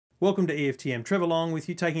Welcome to EFTM. Trevor Long with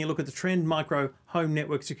you, taking a look at the Trend Micro Home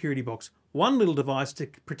Network Security Box. One little device to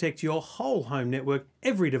protect your whole home network,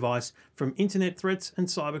 every device, from internet threats and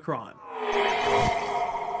cybercrime.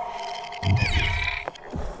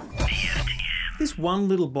 This one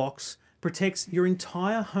little box protects your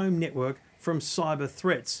entire home network from cyber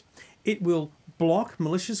threats. It will block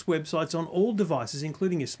malicious websites on all devices,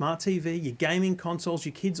 including your smart TV, your gaming consoles,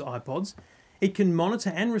 your kids' iPods. It can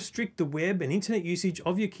monitor and restrict the web and internet usage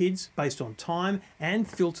of your kids based on time and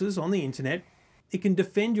filters on the internet. It can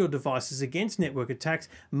defend your devices against network attacks,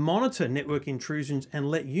 monitor network intrusions,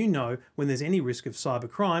 and let you know when there's any risk of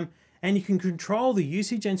cybercrime. And you can control the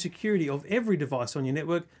usage and security of every device on your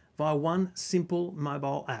network via one simple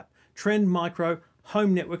mobile app. Trend Micro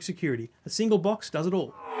Home Network Security. A single box does it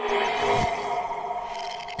all.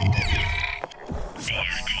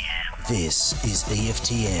 This is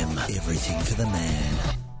EFTM, everything for the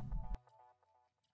man.